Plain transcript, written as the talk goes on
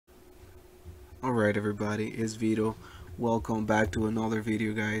Alright everybody, it's Vito. Welcome back to another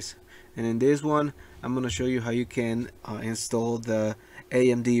video, guys. And in this one I'm going to show you how you can install the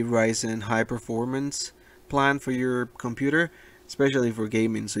AMD Ryzen high performance plan for your computer, especially for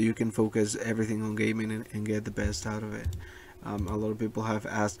gaming, so you can focus everything on gaming and get the best out of it. A lot of people have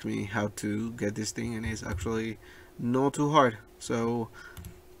asked me how to get this thing, and it's actually not too hard. So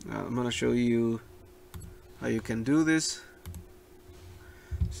I'm going to show you how you can do this.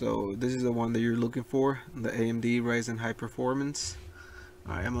 So this is the one that you're looking for, the AMD Ryzen high performance.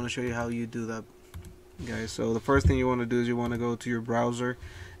 Alright, I'm going to show you how you do that, guys. So the first thing you want to do is you want to go to your browser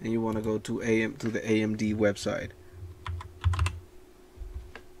and you want to go to the AMD website.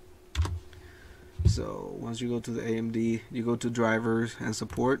 So once you go to the AMD, you go to drivers and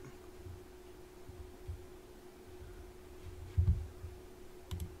support.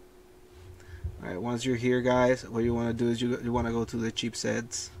 Alright, once you're here, guys, what you want to do is you want to go to the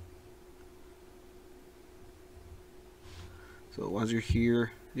chipsets. So once you're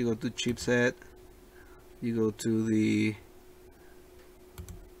here, you go to chipset, you go to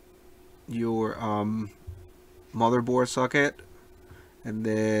your motherboard socket, and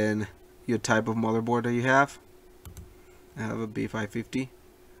then your type of motherboard that you have. I have a B550.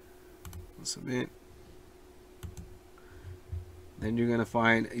 Submit. Then you're gonna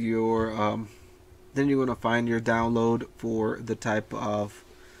find your download for the type of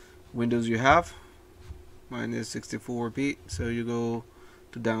Windows you have. Mine is 64-bit, so you go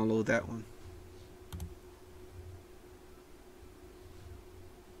to download that one.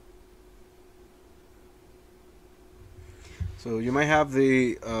 So you might have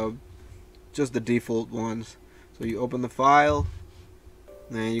the just the default ones. So you open the file,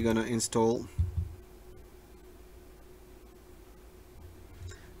 then you're gonna install,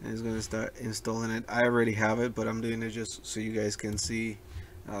 and it's gonna start installing it. I already have it, but I'm doing it just so you guys can see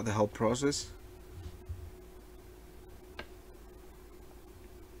the whole process.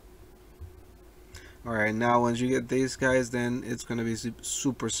 Alright, now once you get these, guys, then it's gonna be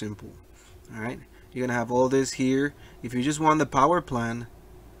super simple. Alright, you're gonna have all this here. If you just want the power plan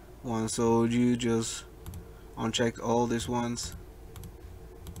one, so you just uncheck all these ones,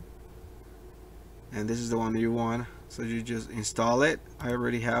 and this is the one that you want, so you just install it. I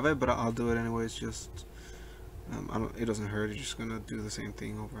already have it, but I'll do it anyways. Just it doesn't hurt. You're just gonna do the same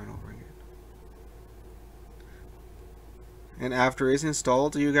thing over and over again. And after it's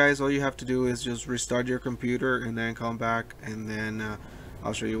installed, you guys, all you have to do is just restart your computer and then come back, and then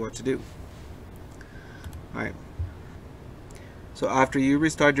I'll show you what to do. Alright, so after you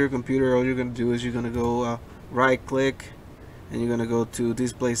restart your computer, all you're going to do is you're going to go right click, and you're going to go to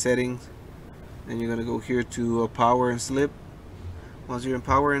display settings, and you're going to go here to power and sleep. Once you're in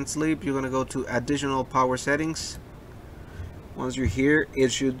power and sleep, you're going to go to additional power settings. Once you're here, it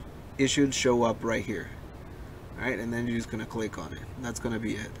should show up right here. Alright, and then you're just gonna click on it. That's gonna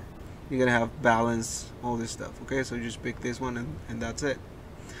be it. You're gonna have balance, all this stuff. Okay, so you just pick this one, and that's it.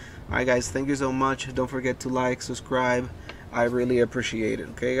 Alright, guys, thank you so much. Don't forget to like, subscribe. I really appreciate it.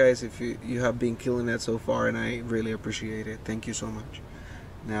 Okay, guys, if you have been killing it so far, and I really appreciate it. Thank you so much.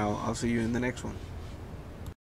 Now I'll see you in the next one.